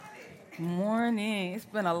Morning. It's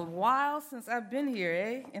been a while since I've been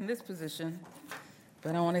here, in this position.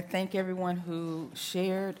 But I want to thank everyone who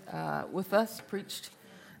shared with us, preached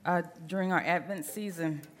during our Advent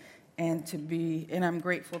season, and I'm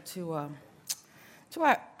grateful to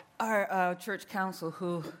our church council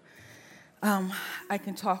who I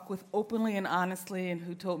can talk with openly and honestly, and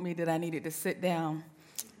who told me that I needed to sit down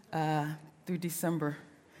through December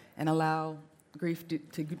and allow grief to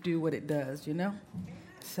do what it does, you know?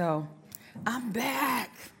 So I'm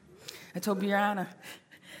back. I told Brianna,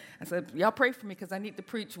 I said, y'all pray for me because I need to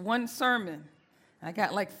preach one sermon. I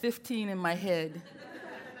got like 15 in my head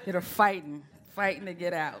that are fighting to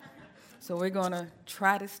get out. So we're going to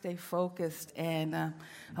try to stay focused, and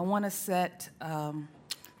I want to set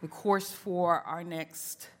the course for our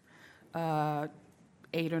next 8 or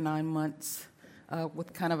 9 months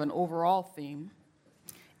with kind of an overall theme,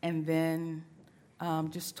 and then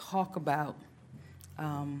just talk about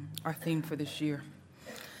our theme for this year.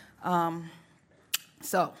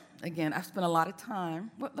 So, again, I've spent a lot of time.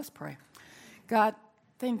 Well, let's pray. God,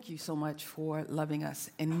 thank you so much for loving us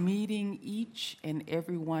and meeting each and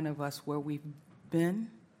every one of us where we've been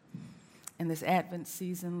in this Advent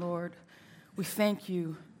season, Lord. We thank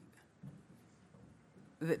you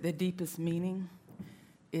that the deepest meaning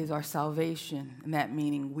is our salvation, and that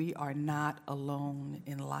meaning we are not alone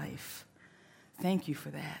in life. Thank you for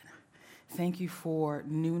that. Thank you for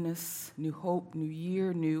newness, new hope, new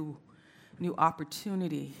year, new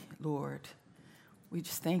opportunity, Lord. We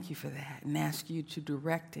just thank you for that and ask you to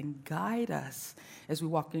direct and guide us as we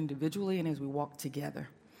walk individually and as we walk together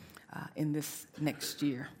in this next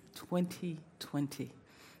year, 2020.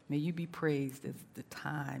 May you be praised as the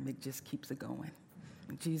time, it just keeps it going.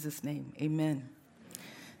 In Jesus' name, amen.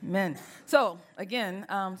 Amen. So, again,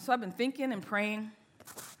 I've been thinking and praying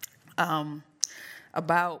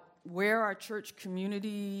about where our church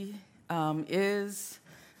community is.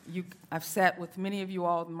 I've sat with many of you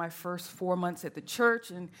all in my first 4 months at the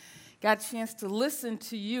church and got a chance to listen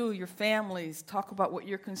to you, your families, talk about what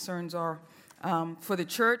your concerns are for the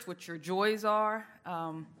church, what your joys are,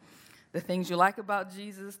 the things you like about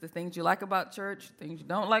Jesus, the things you like about church, things you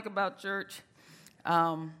don't like about church.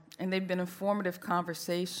 And they've been informative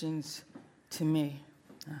conversations to me.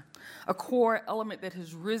 A core element that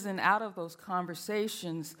has risen out of those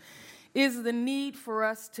conversations is the need for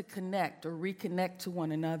us to connect or reconnect to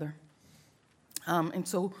one another. And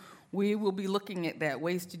so we will be looking at that,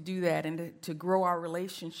 ways to do that and to grow our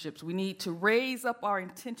relationships. We need to raise up our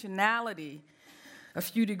intentionality a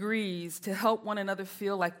few degrees to help one another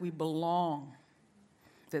feel like we belong,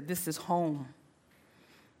 that this is home,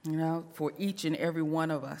 for each and every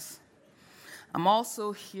one of us. I'm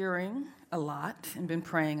also hearing a lot and been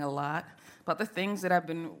praying a lot about the things that I've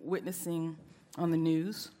been witnessing on the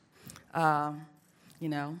news.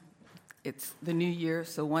 It's the new year,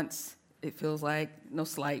 so once it feels like, no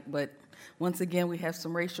slight, but once again we have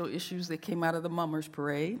some racial issues that came out of the Mummers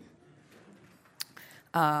Parade.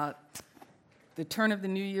 The turn of the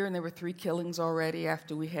new year, and there were 3 killings already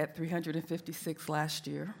after we had 356 last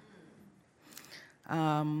year.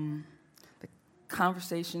 The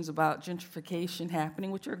conversations about gentrification happening,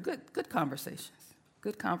 which are good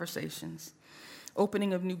conversations.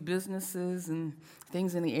 Opening of new businesses and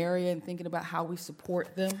things in the area and thinking about how we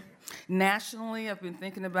support them. Nationally, I've been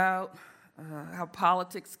thinking about how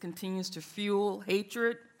politics continues to fuel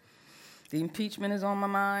hatred. The impeachment is on my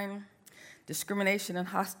mind. Discrimination and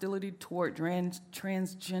hostility toward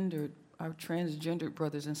transgendered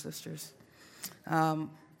brothers and sisters.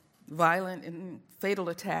 Violent and fatal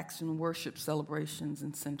attacks in worship celebrations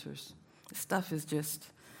and centers. This stuff is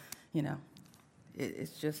just,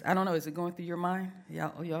 it's just, I don't know, is it going through your mind?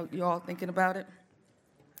 Y'all thinking about it?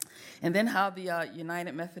 And then how the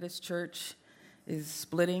United Methodist Church is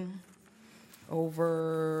splitting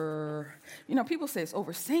over, people say it's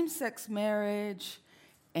over same-sex marriage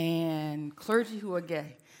and clergy who are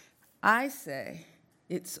gay. I say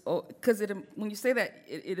it's, because when you say that,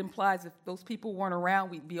 it implies if those people weren't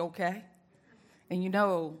around, we'd be okay. And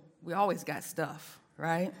we always got stuff,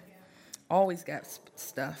 right? Always got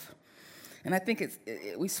stuff. And I think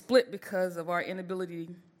we split because of our inability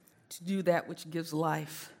to do that which gives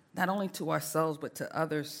life, not only to ourselves, but to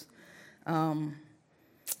others. And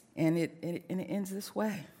it ends this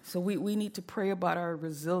way. So we need to pray about our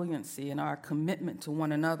resiliency and our commitment to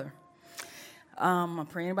one another. I'm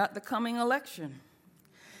praying about the coming election.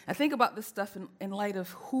 I think about this stuff in light of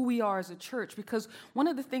who we are as a church, because one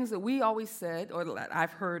of the things that we always said, or that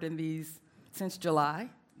I've heard in these since July,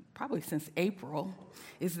 probably since April,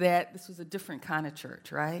 is that this was a different kind of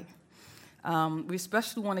church, right? We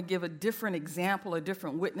especially want to give a different example, a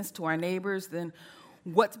different witness to our neighbors than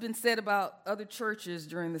what's been said about other churches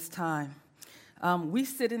during this time. We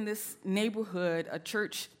sit in this neighborhood, a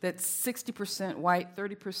church that's 60% white,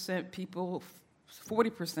 30% people,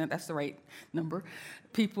 40%, that's the right number,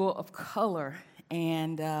 people of color.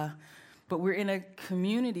 And but we're in a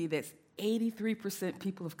community that's 83%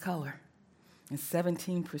 people of color and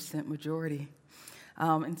 17% majority.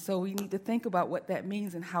 And so we need to think about what that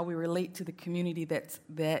means and how we relate to the community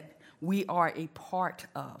that we are a part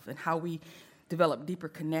of and how we develop deeper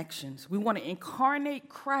connections. We want to incarnate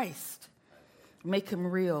Christ, make him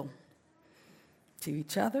real to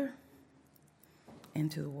each other and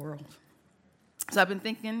to the world. So I've been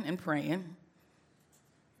thinking and praying,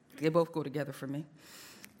 they both go together for me,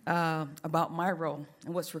 about my role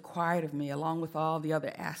and what's required of me, along with all the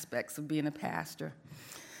other aspects of being a pastor.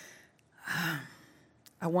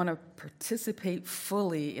 I want to participate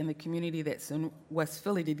fully in the community that's in West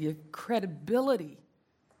Philly to give credibility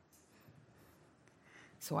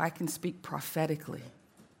so I can speak prophetically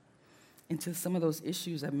into some of those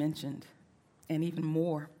issues I mentioned and even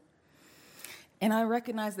more. And I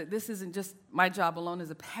recognize that this isn't just my job alone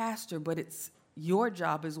as a pastor, but it's your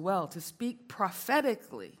job as well to speak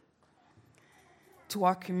prophetically to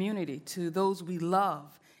our community, to those we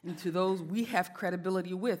love, and to those we have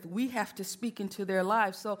credibility with. We have to speak into their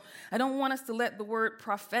lives. So I don't want us to let the word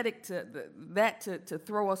prophetic to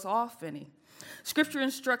throw us off any. Scripture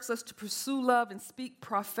instructs us to pursue love and speak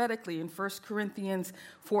prophetically in 1 Corinthians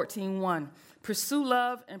 14:1. Pursue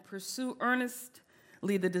love and pursue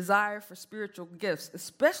earnestly the desire for spiritual gifts,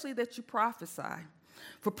 especially that you prophesy.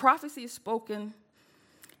 For prophecy is something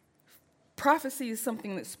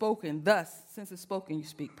that's spoken. Thus, since it's spoken, you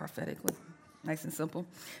speak prophetically. Nice and simple.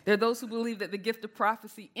 There are those who believe that the gift of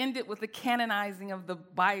prophecy ended with the canonizing of the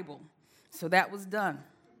Bible. So that was done.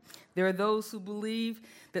 There are those who believe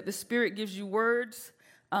that the Spirit gives you words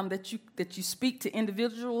that you speak to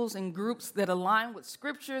individuals and groups that align with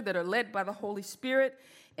Scripture, that are led by the Holy Spirit.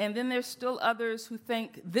 And then there's still others who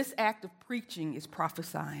think this act of preaching is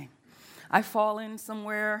prophesying. I fall in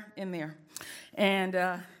somewhere in there.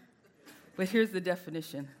 But here's the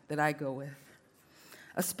definition that I go with.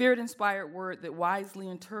 A Spirit-inspired word that wisely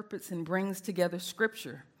interprets and brings together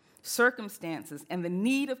Scripture, circumstances, and the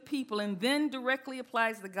need of people, and then directly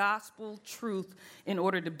applies the gospel truth in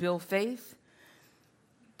order to build faith,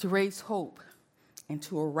 to raise hope, and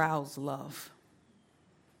to arouse love.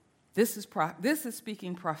 This is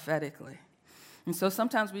speaking prophetically. And so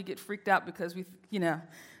sometimes we get freaked out because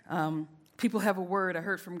people have a word I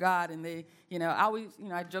heard from God, and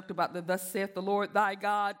I joked about the thus saith the Lord thy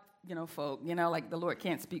God, folk, like the Lord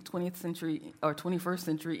can't speak 20th century or 21st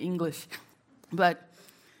century English. But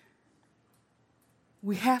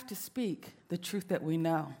we have to speak the truth that we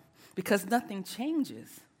know, because nothing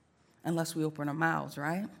changes unless we open our mouths,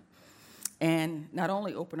 right? And not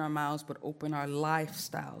only open our mouths, but open our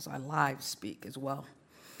lifestyles, our lives speak as well.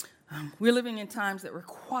 We're living in times that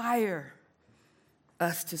require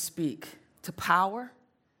us to speak to power.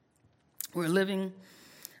 We're living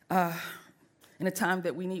in a time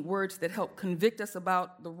that we need words that help convict us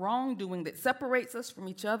about the wrongdoing that separates us from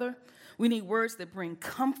each other. We need words that bring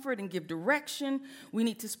comfort and give direction. We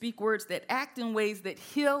need to speak words that act in ways that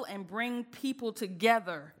heal and bring people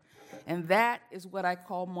together. And that is what I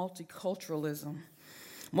call multiculturalism.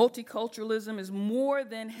 Multiculturalism is more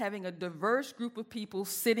than having a diverse group of people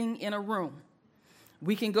sitting in a room.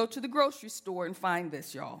 We can go to the grocery store and find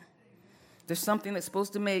this, y'all. There's something that's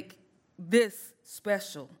supposed to make this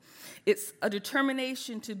special. It's a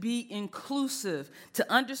determination to be inclusive,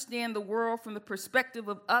 to understand the world from the perspective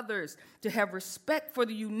of others, to have respect for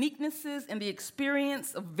the uniquenesses and the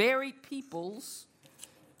experience of varied peoples.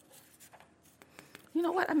 You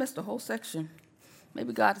know what? I missed a whole section.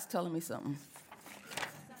 Maybe God is telling me something.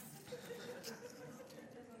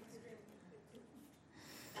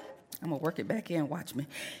 I'm going to work it back in. Watch me.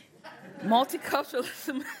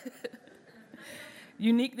 Multiculturalism.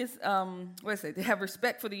 Uniqueness, to have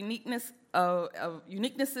respect for the uniqueness of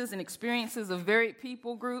uniquenesses and experiences of varied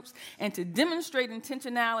people groups, and to demonstrate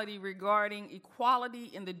intentionality regarding equality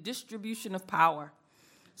in the distribution of power.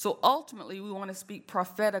 So ultimately, we want to speak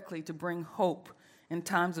prophetically to bring hope in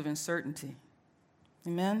times of uncertainty.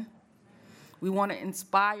 Amen? We want to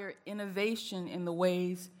inspire innovation in the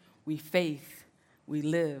ways we faith, we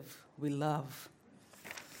live, we love.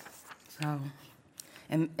 So...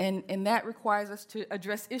 And that requires us to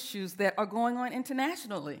address issues that are going on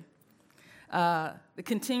internationally. The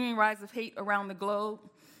continuing rise of hate around the globe,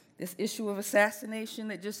 this issue of assassination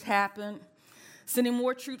that just happened, sending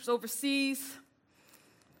more troops overseas,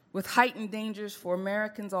 with heightened dangers for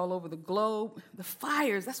Americans all over the globe. The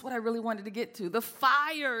fires, that's what I really wanted to get to. The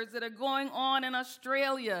fires that are going on in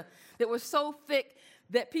Australia that were so thick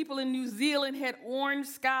that people in New Zealand had orange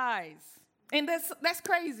skies. And that's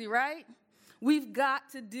crazy, right? We've got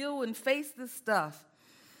to deal and face this stuff.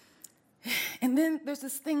 And then there's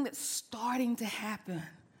this thing that's starting to happen.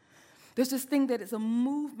 There's this thing that is a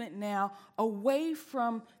movement now away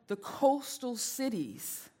from the coastal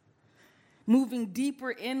cities, moving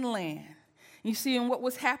deeper inland. You see, and what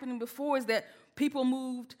was happening before is that people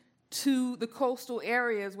moved to the coastal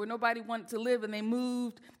areas where nobody wanted to live, and they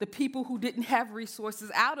moved the people who didn't have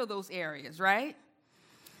resources out of those areas, right?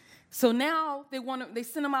 So now they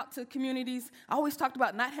send them out to communities. I always talked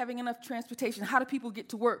about not having enough transportation. How do people get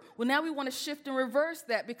to work? Well, now we want to shift and reverse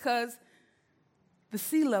that because the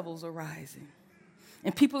sea levels are rising.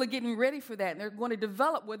 And people are getting ready for that. And they're going to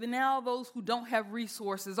develop where now those who don't have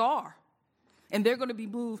resources are. And they're going to be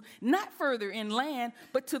moved not further inland,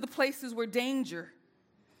 but to the places where danger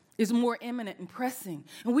is more imminent and pressing.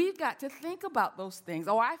 And we've got to think about those things.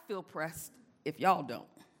 Oh, I feel pressed if y'all don't.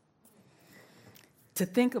 To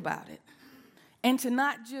think about it. And to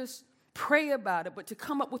not just pray about it, but to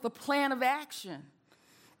come up with a plan of action.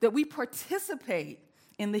 That we participate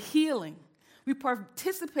in the healing. We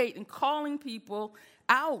participate in calling people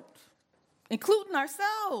out, including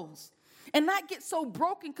ourselves. And not get so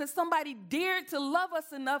broken because somebody dared to love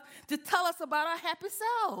us enough to tell us about our happy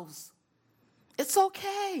selves. It's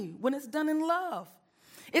okay when it's done in love.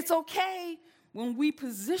 It's okay when we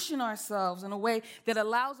position ourselves in a way that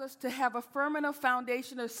allows us to have a firm enough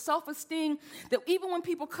foundation of self-esteem that even when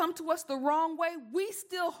people come to us the wrong way, we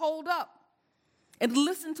still hold up and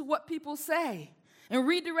listen to what people say and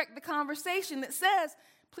redirect the conversation that says,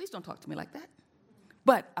 please don't talk to me like that,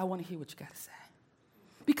 but I want to hear what you got to say.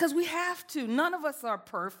 Because we have to. None of us are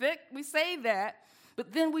perfect. We say that,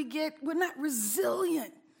 but then we're not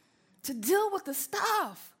resilient to deal with the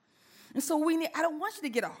stuff. And so I don't want you to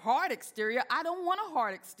get a hard exterior. I don't want a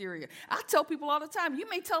hard exterior. I tell people all the time, you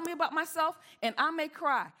may tell me about myself and I may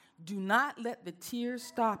cry. Do not let the tears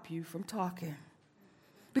stop you from talking.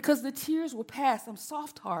 Because the tears will pass. I'm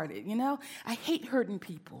soft-hearted, I hate hurting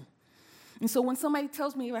people. And so when somebody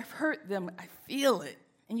tells me I've hurt them, I feel it.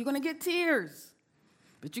 And you're going to get tears.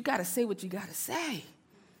 But you got to say what you got to say.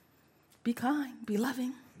 Be kind, be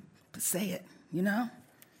loving, but say it,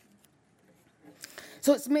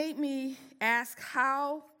 So it's made me ask,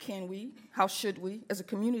 how should we, as a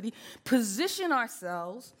community, position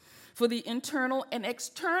ourselves for the internal and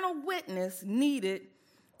external witness needed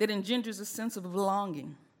that engenders a sense of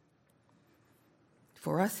belonging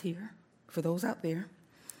for us here, for those out there.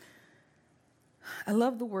 I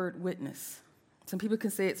love the word witness. Some people can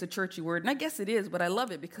say it's a churchy word, and I guess it is, but I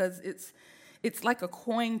love it because it's like a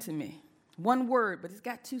coin to me. One word, but it's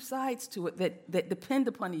got two sides to it that depend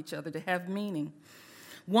upon each other to have meaning.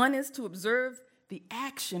 One is to observe the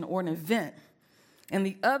action or an event, and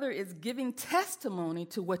the other is giving testimony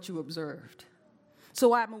to what you observed.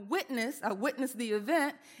 So I'm a witness, I witnessed the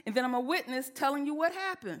event, and then I'm a witness telling you what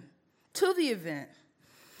happened to the event.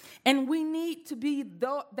 And we need to be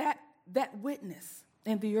that witness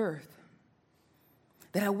in the earth.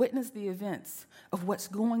 That I witness the events of what's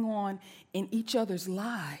going on in each other's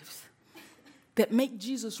lives that make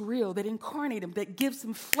Jesus real, that incarnate him, that gives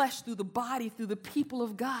him flesh through the body, through the people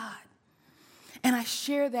of God. And I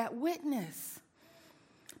share that witness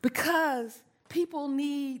because people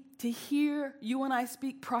need to hear you and I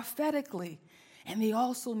speak prophetically, and they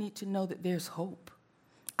also need to know that there's hope.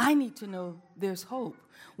 I need to know there's hope.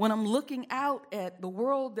 When I'm looking out at the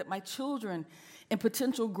world that my children and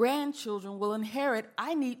potential grandchildren will inherit,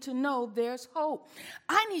 I need to know there's hope.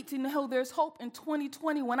 I need to know there's hope in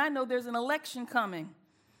 2020 when I know there's an election coming.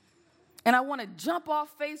 And I want to jump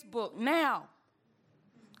off Facebook now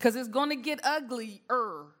because it's going to get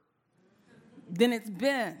uglier than it's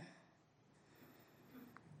been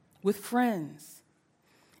with friends.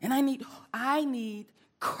 And I need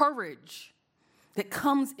courage that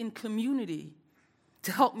comes in community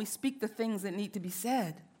to help me speak the things that need to be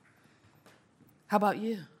said. How about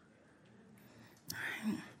you?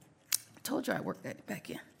 I told you I worked that back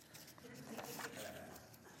in.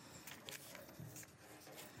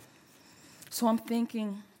 So I'm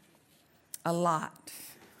thinking a lot.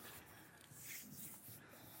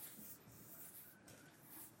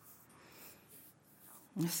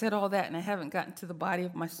 I said all that, and I haven't gotten to the body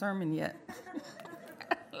of my sermon yet.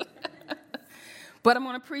 But I'm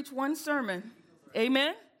going to preach one sermon.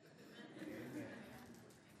 Amen?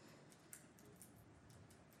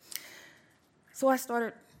 So I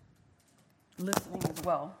started listening as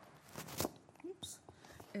well.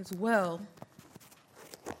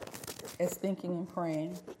 as thinking and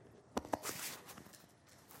praying.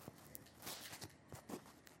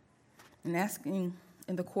 And asking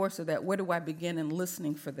in the course of that, where do I begin, and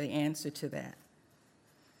listening for the answer to that?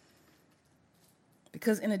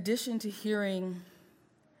 Because in addition to hearing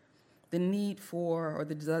the need for, or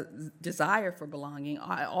the desire for belonging,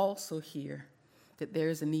 I also hear that there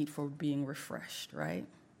is a need for being refreshed, right?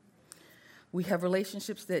 We have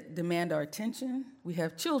relationships that demand our attention. We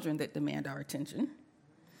have children that demand our attention.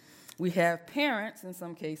 We have parents, in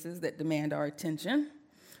some cases, that demand our attention.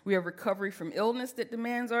 We have recovery from illness that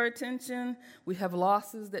demands our attention. We have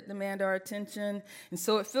losses that demand our attention. And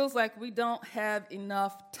so it feels like we don't have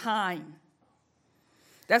enough time.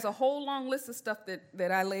 That's a whole long list of stuff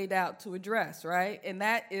that I laid out to address, right? And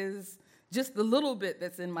that is just the little bit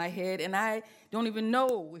that's in my head. And I don't even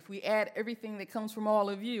know if we add everything that comes from all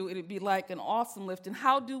of you, it'd be like an awesome lift. And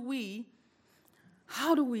how do we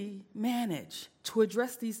manage to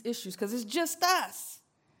address these issues? Because it's just us.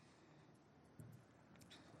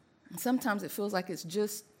 And sometimes it feels like it's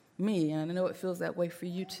just me, and I know it feels that way for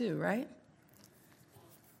you too, right?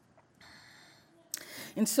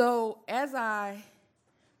 And so as I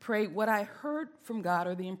prayed, what I heard from God,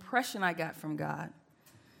 or the impression I got from God,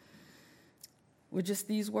 were just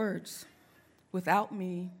these words: without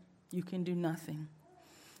me, you can do nothing.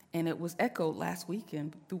 And it was echoed last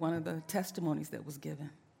weekend through one of the testimonies that was given.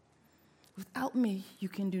 Without me, you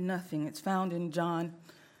can do nothing. It's found in John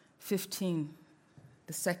 15,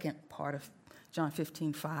 the second part of John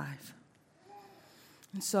 15:5.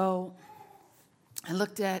 And so I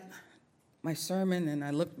looked at my sermon, and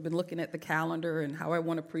been looking at the calendar and how I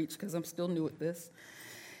want to preach, because I'm still new at this,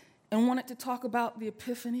 and wanted to talk about the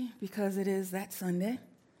Epiphany because it is that Sunday.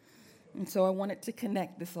 And so I wanted to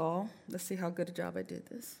connect this all. Let's see how good a job I did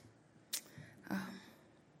this.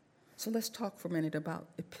 So let's talk for a minute about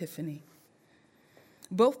Epiphany.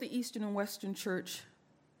 Both the Eastern and Western Church,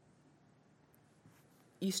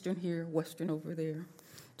 Eastern here, Western over there,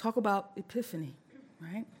 talk about Epiphany,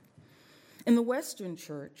 right? In the Western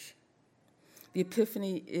Church, the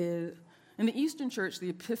Epiphany is, in the Eastern Church, the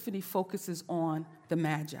Epiphany focuses on the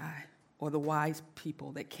Magi, or the wise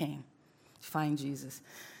people that came to find Jesus.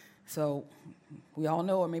 So we all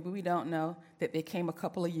know, or maybe we don't know, that they came a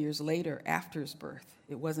couple of years later after his birth.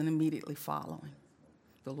 It wasn't immediately following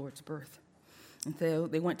the Lord's birth. And so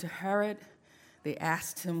they went to Herod. They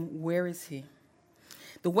asked him, where is he?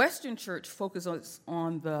 The Western Church focuses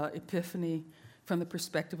on the Epiphany from the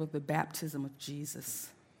perspective of the baptism of Jesus.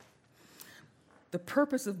 The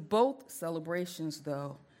purpose of both celebrations,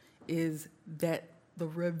 though, is that the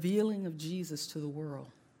revealing of Jesus to the world.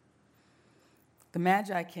 The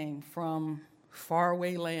Magi came from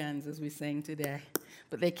faraway lands, as we sing today,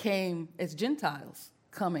 but they came as Gentiles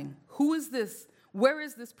coming. Who is this? Where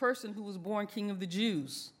is this person who was born King of the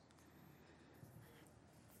Jews?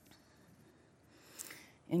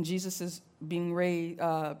 And Jesus is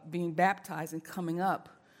being baptized and coming up.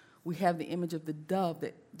 We have the image of the dove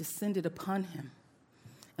that descended upon him.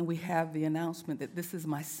 And we have the announcement that this is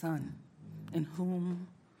my son,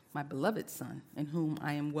 my beloved son, in whom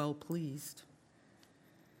I am well pleased.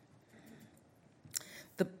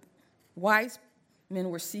 The wise men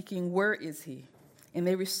were seeking, where is he? And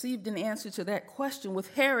they received an answer to that question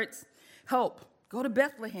with Herod's help. Go to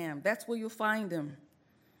Bethlehem. That's where you'll find him.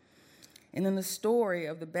 And in the story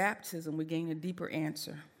of the baptism, we gain a deeper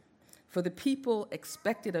answer. For the people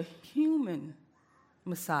expected a human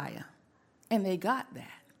Messiah, and they got that.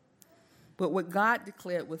 But what God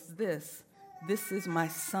declared was this is my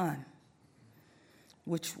son,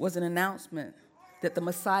 which was an announcement that the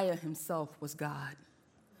Messiah himself was God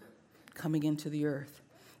coming into the earth.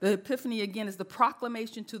 The Epiphany, again, is the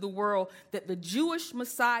proclamation to the world that the Jewish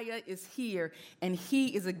Messiah is here, and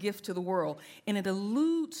he is a gift to the world. And it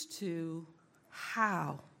alludes to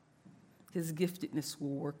how his giftedness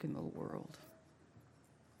will work in the world.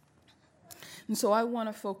 And so I want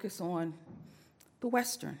to focus on the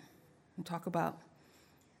Western and talk about,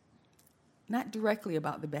 not directly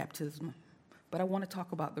about the baptism, but I want to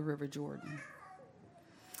talk about the River Jordan.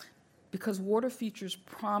 Because water features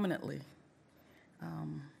prominently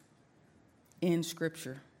in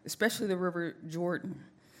Scripture, especially the River Jordan.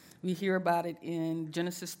 We hear about it in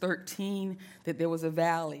Genesis 13, that there was a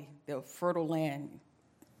valley, the fertile land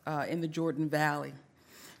in the Jordan Valley.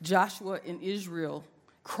 Joshua and Israel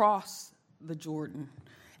crossed the Jordan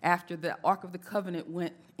after the Ark of the Covenant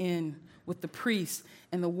went in with the priests,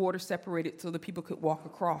 and the water separated so the people could walk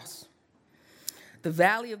across. The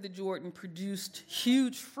valley of the Jordan produced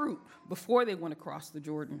huge fruit before they went across the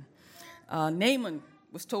Jordan. Naaman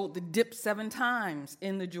was told to dip 7 times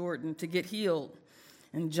in the Jordan to get healed.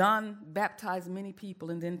 And John baptized many people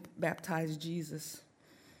and then baptized Jesus.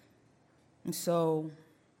 And so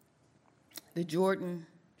the Jordan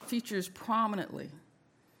features prominently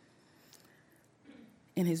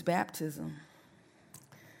in his baptism.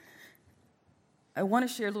 I want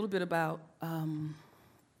to share a little bit about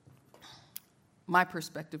my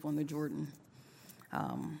perspective on the Jordan.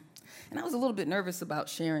 And I was a little bit nervous about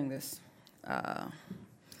sharing this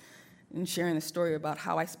and sharing the story about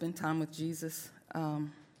how I spend time with Jesus.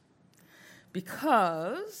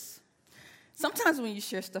 Because sometimes when you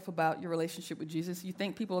share stuff about your relationship with Jesus, you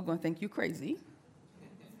think people are going to think you crazy.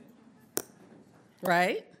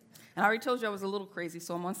 Right? And I already told you I was a little crazy,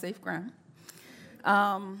 so I'm on safe ground.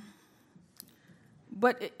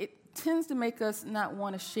 But it tends to make us not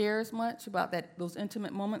want to share as much about those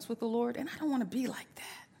intimate moments with the Lord, and I don't want to be like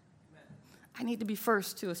that. I need to be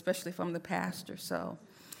first, too, especially if I'm the pastor. So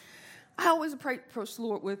I always approach the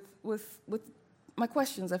Lord with my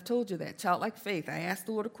questions. I've told you that. Childlike faith. I ask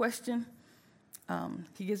the Lord a question.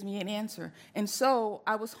 He gives me an answer. And so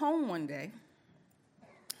I was home one day,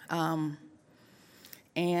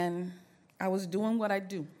 and I was doing what I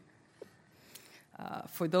do.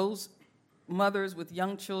 For those mothers with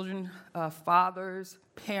young children, fathers,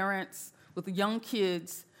 parents with young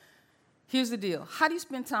kids, here's the deal. How do you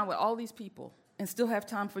spend time with all these people and still have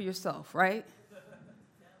time for yourself, right?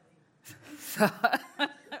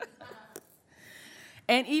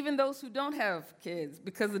 And even those who don't have kids,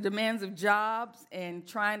 because of the demands of jobs and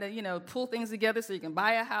trying to, pull things together so you can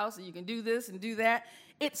buy a house and you can do this and do that,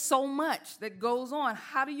 it's so much that goes on.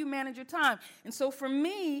 How do you manage your time? And so for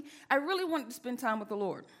me, I really wanted to spend time with the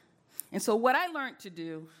Lord. And so what I learned to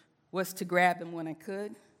do was to grab them when I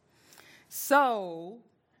could. So,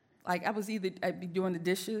 I'd be doing the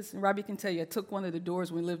dishes, and Robbie can tell you, I took one of the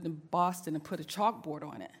doors when we lived in Boston and put a chalkboard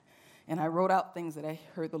on it. And I wrote out things that I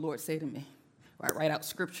heard the Lord say to me. I write out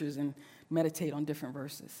scriptures and meditate on different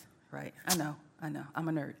verses, right? I know, I'm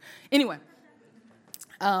a nerd. Anyway,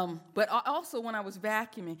 but also when I was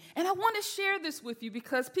vacuuming, and I want to share this with you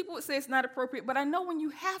because people would say it's not appropriate, but I know when you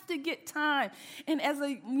have to get time. And as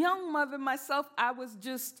a young mother myself, I was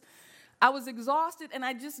exhausted, and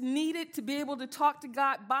I just needed to be able to talk to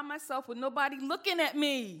God by myself with nobody looking at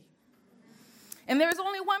me. And there's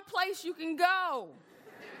only one place you can go,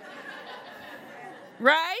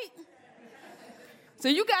 right? So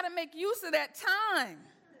you got to make use of that time.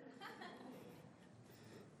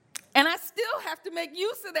 And I still have to make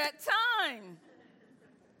use of that time.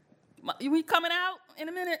 We coming out in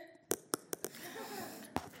a minute?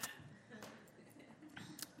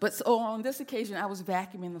 But so on this occasion, I was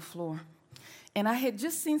vacuuming the floor. And I had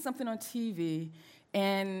just seen something on TV,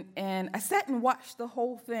 and I sat and watched the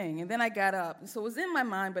whole thing. And then I got up. And so it was in my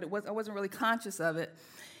mind, but I wasn't really conscious of it.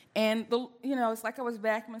 And, it's like I was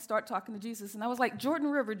vacuuming and start talking to Jesus. And I was like,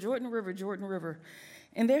 Jordan River, Jordan River, Jordan River.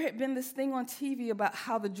 And there had been this thing on TV about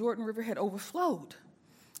how the Jordan River had overflowed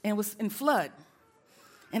and was in flood.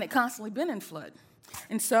 And it constantly been in flood.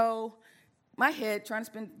 And so my head, trying to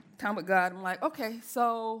spend time with God, I'm like, okay,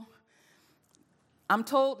 so I'm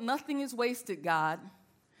told nothing is wasted, God,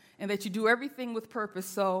 and that you do everything with purpose.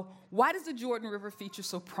 So why does the Jordan River feature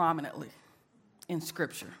so prominently in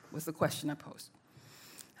Scripture was the question I posed.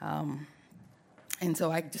 And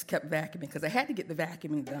so I just kept vacuuming because I had to get the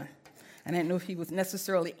vacuuming done. And I didn't know if he would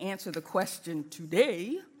necessarily answer the question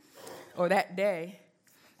today or that day,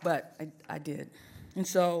 but I did. And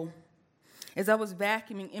so as I was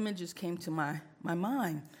vacuuming, images came to my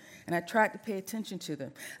mind, and I tried to pay attention to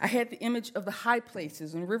them. I had the image of the high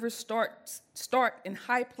places, and rivers start in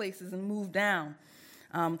high places and move down.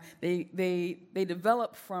 They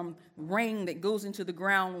develop from rain that goes into the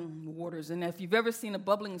ground waters. And if you've ever seen a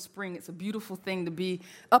bubbling spring, it's a beautiful thing to be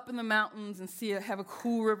up in the mountains and have a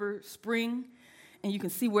cool river spring, and you can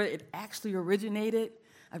see where it actually originated.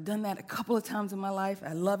 I've done that a couple of times in my life.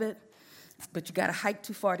 I love it, but you got to hike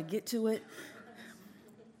too far to get to it.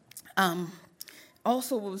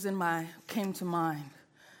 Also, what came to mind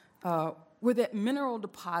were that mineral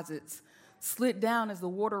deposits slid down as the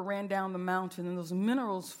water ran down the mountain, and those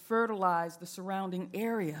minerals fertilized the surrounding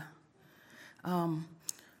area.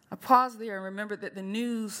 I paused there and remembered that the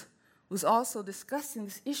news was also discussing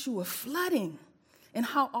this issue of flooding and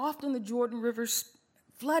how often the Jordan River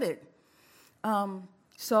flooded.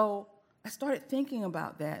 So I started thinking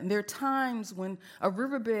about that. And there are times when a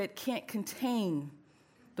riverbed can't contain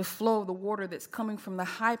the flow of the water that's coming from the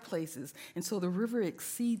high places, and so the river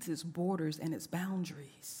exceeds its borders and its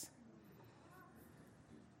boundaries.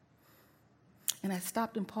 And I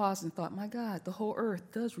stopped and paused and thought, my God, the whole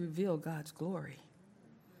earth does reveal God's glory.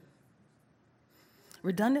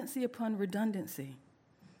 Redundancy upon redundancy.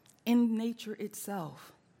 in nature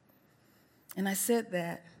itself. And I said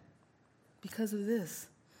that because of this.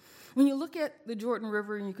 When you look at the Jordan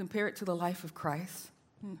River and you compare it to the life of Christ,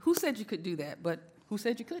 who said you could do that? But who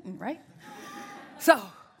said you couldn't, right? So,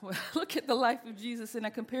 when I look at the life of Jesus and I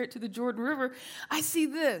compare it to the Jordan River, I see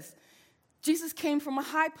this. Jesus came from a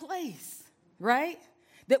high place, right?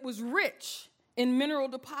 That was rich in mineral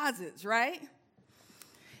deposits, right?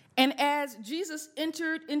 And as Jesus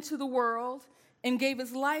entered into the world and gave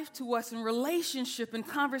his life to us in relationship and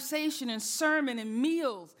conversation and sermon and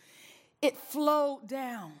meals, it flowed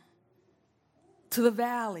down to the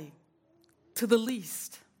valley, to the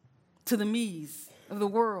least, to the me's of the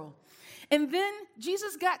world. And then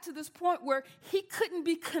Jesus got to this point where he couldn't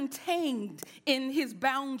be contained in his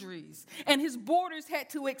boundaries, and his borders had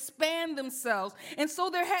to expand themselves. And so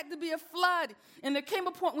there had to be a flood. And there came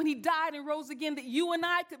a point when he died and rose again that you and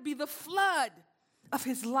I could be the flood of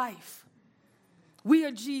his life. We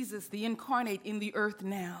are Jesus, the incarnate in the earth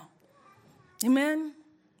now. Amen?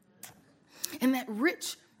 And that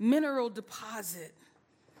rich mineral deposit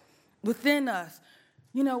within us.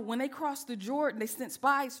 You know, when they crossed the Jordan, they sent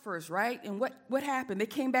spies first, right? And what happened? They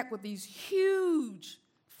came back with these huge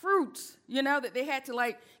fruits, you know, that they had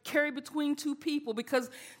to, carry between two people because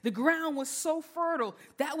the ground was so fertile.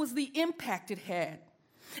 That was the impact it had.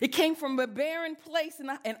 It came from a barren place in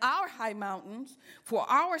our high mountains for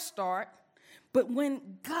our start. But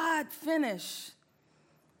when God finished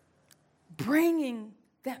bringing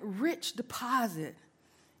that rich deposit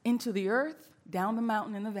into the earth, down the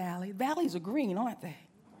mountain in the valley. Valleys are green, aren't they?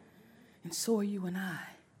 And so are you and I.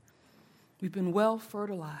 We've been well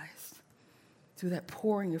fertilized through that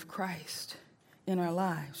pouring of Christ in our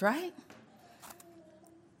lives, right?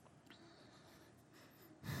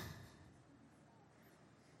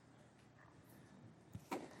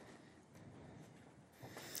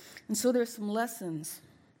 And so there's some lessons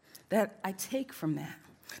that I take from that.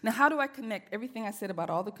 Now, how do I connect everything I said about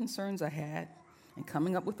all the concerns I had and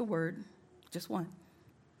coming up with the word? Just one.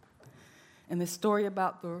 And this story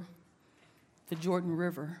about the Jordan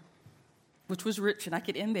River, which was rich, and I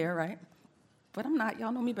could end there, right? But I'm not.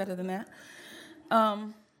 Y'all know me better than that. How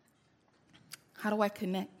do I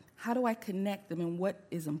connect? How do I connect them, and what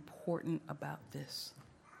is important about this?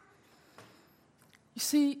 You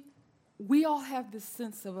see, we all have this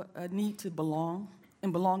sense of a need to belong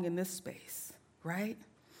and belong in this space, right?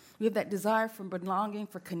 We have that desire for belonging,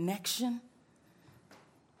 for connection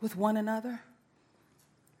with one another,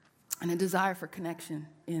 and a desire for connection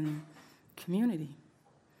in community.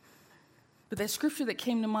 But that scripture that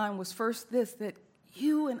came to mind was first this, that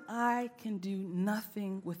you and I can do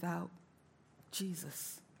nothing without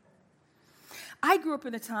Jesus. I grew up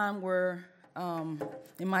in a time where,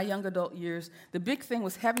 in my young adult years, the big thing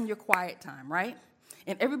was having your quiet time, right?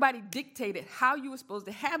 And everybody dictated how you were supposed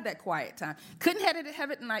to have that quiet time. Couldn't have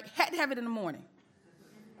it at night, had to have it in the morning,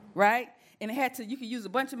 right? And you could use a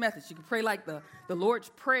bunch of methods. You could pray like the Lord's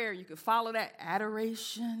Prayer. You could follow that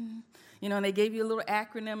adoration, and they gave you a little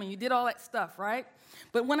acronym, and you did all that stuff, right?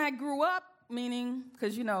 But when I grew up, meaning,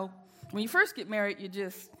 because, when you first get married, you're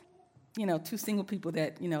just, two single people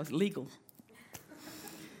that, it's legal.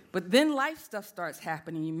 But then life stuff starts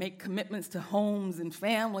happening. You make commitments to homes and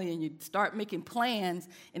family, and you start making plans,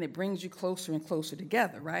 and it brings you closer and closer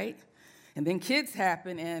together, right? And then kids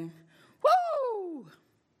happen, and woo!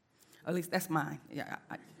 At least that's mine. Yeah,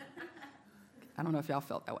 I don't know if y'all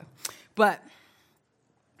felt that way. But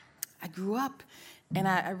I grew up, and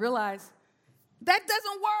I realized that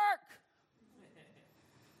doesn't work.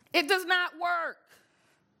 It does not work.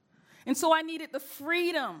 And so I needed the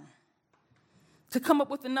freedom to come up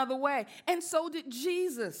with another way. And so did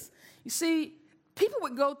Jesus. You see, people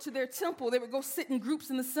would go to their temple. They would go sit in groups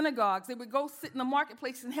in the synagogues. They would go sit in the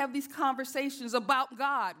marketplace and have these conversations about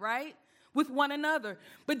God, right? With one another.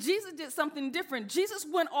 But Jesus did something different. Jesus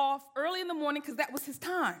went off early in the morning because that was his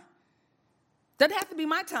time. Doesn't have to be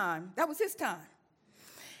my time. That was his time.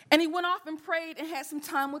 And he went off and prayed and had some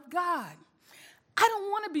time with God. I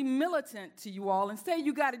don't want to be militant to you all and say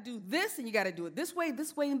you got to do this and you got to do it this way,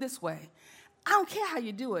 and this way. I don't care how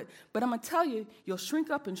you do it, but I'm going to tell you, you'll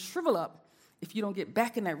shrink up and shrivel up if you don't get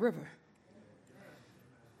back in that river.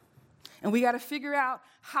 And we got to figure out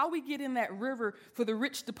how we get in that river for the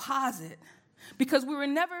rich deposit, because we were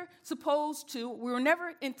never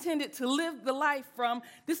intended to live the life from,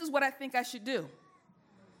 this is what I think I should do.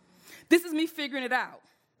 This is me figuring it out.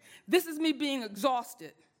 This is me being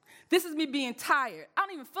exhausted. This is me being tired. I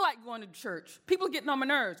don't even feel like going to church. People are getting on my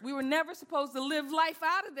nerves. We were never supposed to live life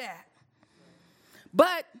out of that.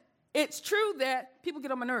 But it's true that people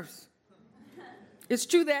get on my nerves. It's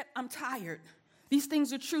true that I'm tired. These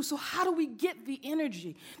things are true. So how do we get the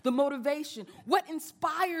energy, the motivation? What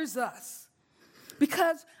inspires us?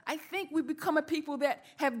 Because I think we become a people that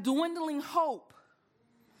have dwindling hope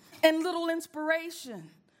and little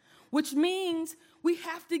inspiration, which means we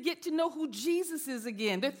have to get to know who Jesus is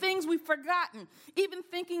again. There are things we've forgotten. Even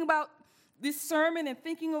thinking about this sermon and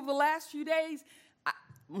thinking over the last few days,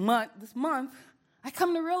 this month, I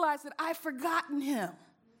come to realize that I've forgotten him.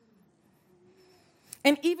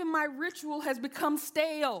 And even my ritual has become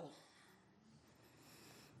stale.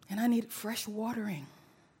 And I need fresh watering.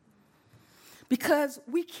 Because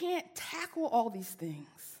we can't tackle all these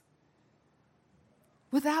things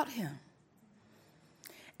without him.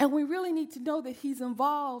 And we really need to know that he's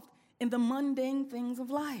involved in the mundane things of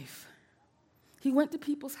life. He went to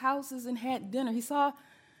people's houses and had dinner. He saw,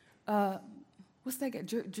 what's that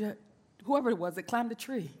guy, whoever it was that climbed a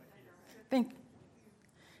tree.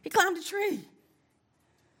 He climbed a tree.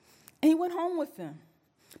 And he went home with them.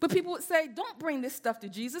 But people would say, don't bring this stuff to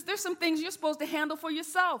Jesus. There's some things you're supposed to handle for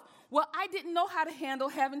yourself. Well, I didn't know how to handle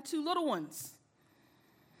having 2 little ones.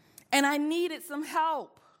 And I needed some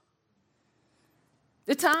help.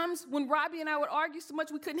 The times when Robbie and I would argue so much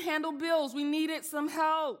we couldn't handle bills, we needed some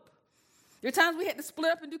help. There are times we had to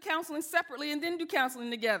split up and do counseling separately and then do counseling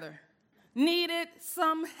together. Needed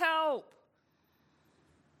some help.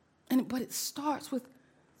 But it starts with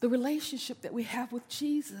the relationship that we have with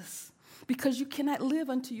Jesus, because you cannot live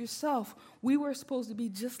unto yourself. We were supposed to be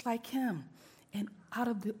just like him. And out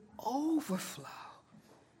of the overflow,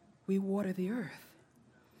 we water the earth.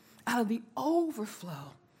 Out of the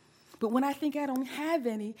overflow. But when I think I don't have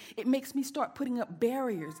any, it makes me start putting up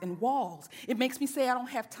barriers and walls. It makes me say I don't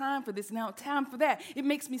have time for this now, time for that. It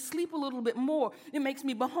makes me sleep a little bit more. It makes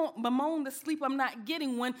me bemoan the sleep I'm not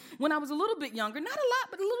getting when I was a little bit younger. Not a lot,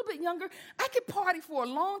 but a little bit younger. I could party for a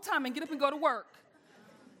long time and get up and go to work.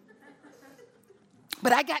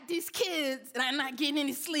 But I got these kids, and I'm not getting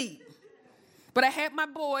any sleep. But I had my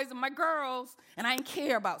boys and my girls, and I didn't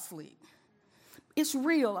care about sleep. It's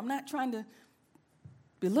real. I'm not trying to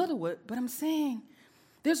belittle it, but I'm saying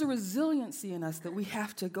there's a resiliency in us that we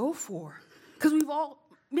have to go for. Because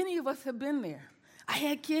many of us have been there. I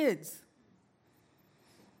had kids.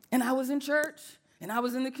 And I was in church, and I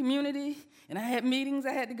was in the community, and I had meetings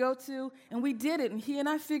I had to go to, and we did it, and he and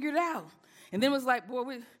I figured it out. And then it was like,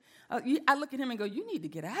 boy, I look at him and go, you need to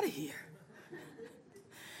get out of here.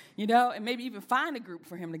 And maybe even find a group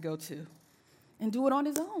for him to go to and do it on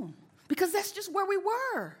his own. Because that's just where we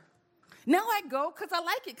were. Now I go because I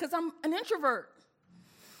like it, because I'm an introvert.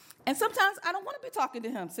 And sometimes I don't want to be talking to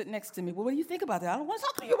him sitting next to me. Well, what do you think about that? I don't want to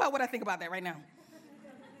talk to you about what I think about that right now.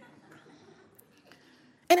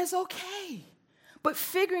 And it's okay. But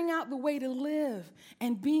figuring out the way to live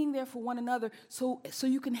and being there for one another so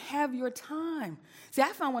you can have your time. See, I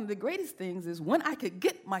found one of the greatest things is when I could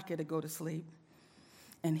get Micah to go to sleep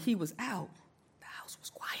and he was out, the house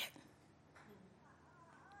was quiet.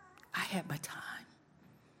 I had my time.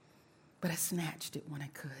 But I snatched it when I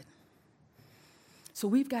could. So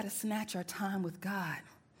we've got to snatch our time with God.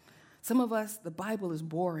 Some of us, the Bible is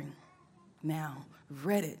boring now. We've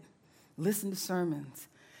read it, listened to sermons.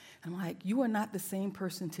 I'm like, you are not the same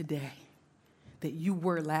person today that you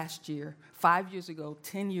were last year, 5 years ago,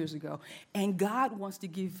 10 years ago. And God wants to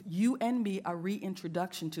give you and me a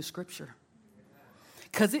reintroduction to Scripture.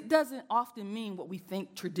 Because it doesn't often mean what we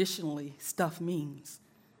think traditionally stuff means.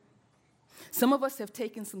 Some of us have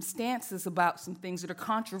taken some stances about some things that are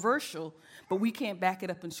controversial, but we can't back it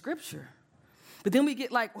up in Scripture. But then we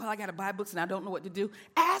get like, well, I got to buy books and I don't know what to do.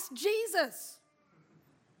 Ask Jesus.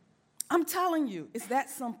 I'm telling you, it's that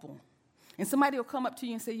simple. And somebody will come up to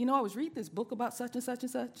you and say, I was reading this book about such and such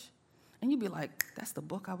and such. And you'd be like, that's the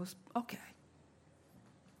book okay.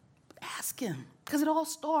 Ask him. Because it all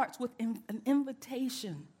starts with an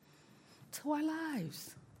invitation to our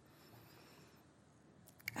lives.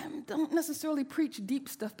 I don't necessarily preach deep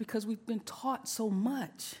stuff because we've been taught so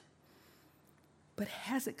much. But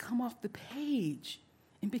has it come off the page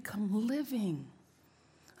and become living?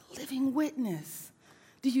 A living witness.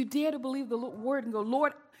 Do you dare to believe the word and go,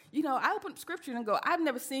 Lord, I open up Scripture and go, I've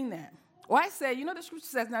never seen that. Or I say, the Scripture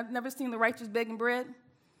says, I've never seen the righteous begging bread.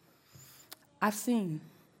 I've seen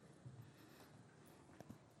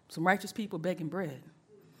some righteous people begging bread.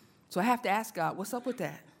 So I have to ask God, what's up with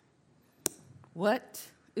that? What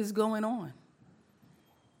is going on?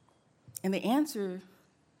 And the answer,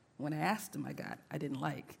 when I asked him, I didn't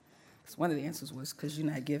like. Because one of the answers was, because you're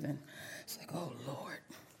not giving. It's like, oh, Lord.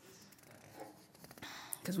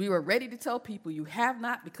 Because we were ready to tell people, you have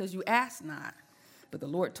not because you ask not. But the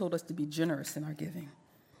Lord told us to be generous in our giving.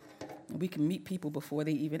 And we can meet people before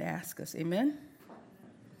they even ask us. Amen?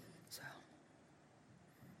 So,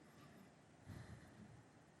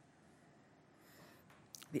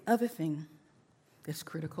 The other thing that's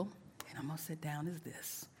critical, and I'm going to sit down, is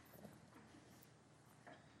this.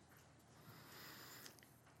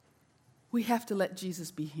 We have to let Jesus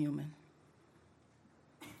be human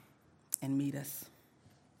and meet us.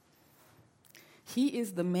 He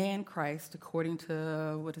is the man Christ, according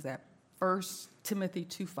to, 1 Timothy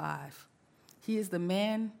 2:5. He is the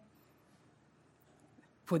man,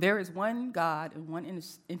 for there is one God and one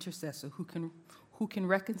intercessor who can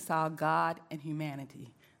reconcile God and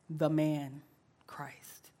humanity, the man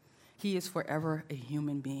Christ. He is forever a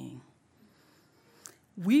human being.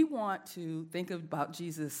 We want to think about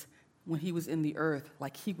Jesus when he was in the earth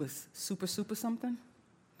like he was super something.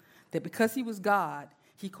 That because he was God,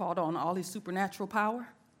 he called on all his supernatural power,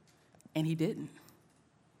 and he didn't.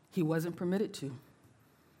 He wasn't permitted to.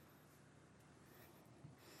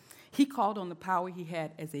 He called on the power he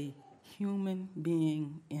had as a human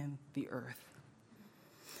being in the earth.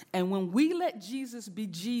 And when we let Jesus be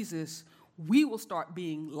Jesus, we will start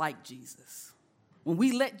being like Jesus. When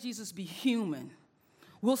we let Jesus be human,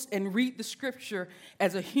 and read the scripture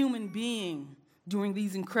as a human being doing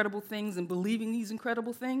these incredible things and believing these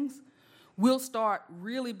incredible things, we'll start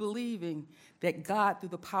really believing that God, through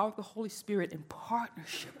the power of the Holy Spirit in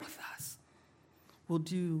partnership with us, will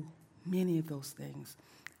do many of those things,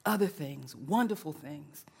 other things, wonderful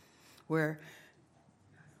things,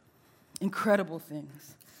 incredible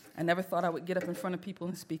things. I never thought I would get up in front of people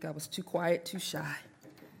and speak. I was too quiet, too shy.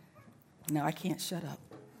 Now I can't shut up.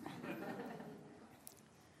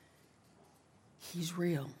 He's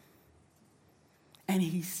real. And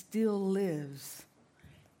he still lives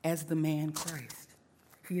as the man Christ.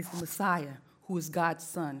 He is the Messiah, who is God's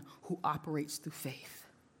Son, who operates through faith.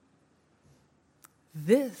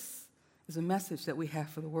 This is a message that we have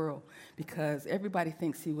for the world, because everybody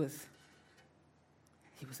thinks he was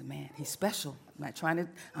a man. He's special.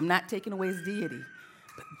 I'm not taking away his deity.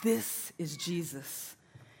 But this is Jesus.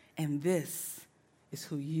 And this is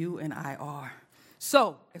who you and I are.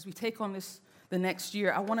 So, as we take on the next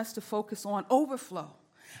year, I want us to focus on overflow.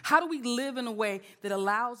 How do we live in a way that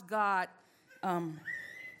allows God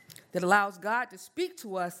to speak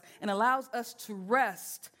to us and allows us to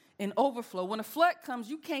rest in overflow? When a flood comes,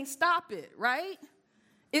 you can't stop it, right?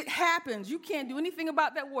 It happens. You can't do anything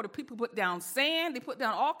about that water. People put down sand. They put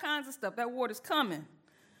down all kinds of stuff. That water's coming.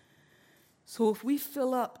 So if we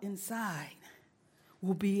fill up inside,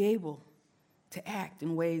 we'll be able to act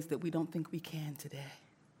in ways that we don't think we can today.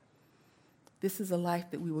 This is a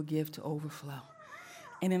life that we will give to overflow.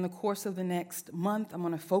 And in the course of the next month, I'm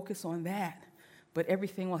going to focus on that. But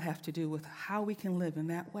everything will have to do with how we can live in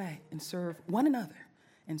that way and serve one another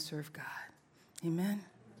and serve God. Amen.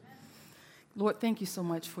 Lord, thank you so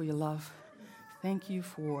much for your love. Thank you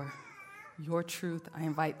for your truth. I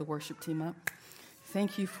invite the worship team up.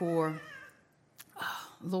 Thank you for,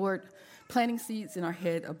 Lord, planting seeds in our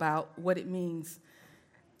head about what it means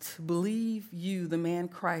to believe you, the man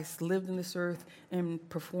Christ, lived in this earth and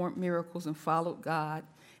performed miracles and followed God,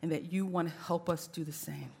 and that you want to help us do the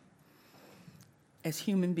same as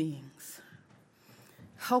human beings.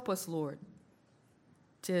 Help us, Lord,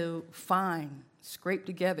 to scrape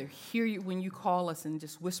together, hear you when you call us and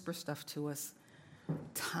just whisper stuff to us.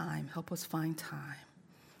 Time. Help us find time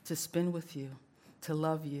to spend with you, to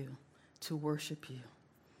love you, to worship you.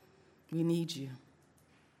 We need you.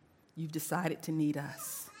 You've decided to need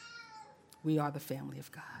us. We are the family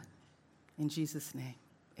of God. In Jesus' name,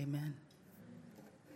 amen.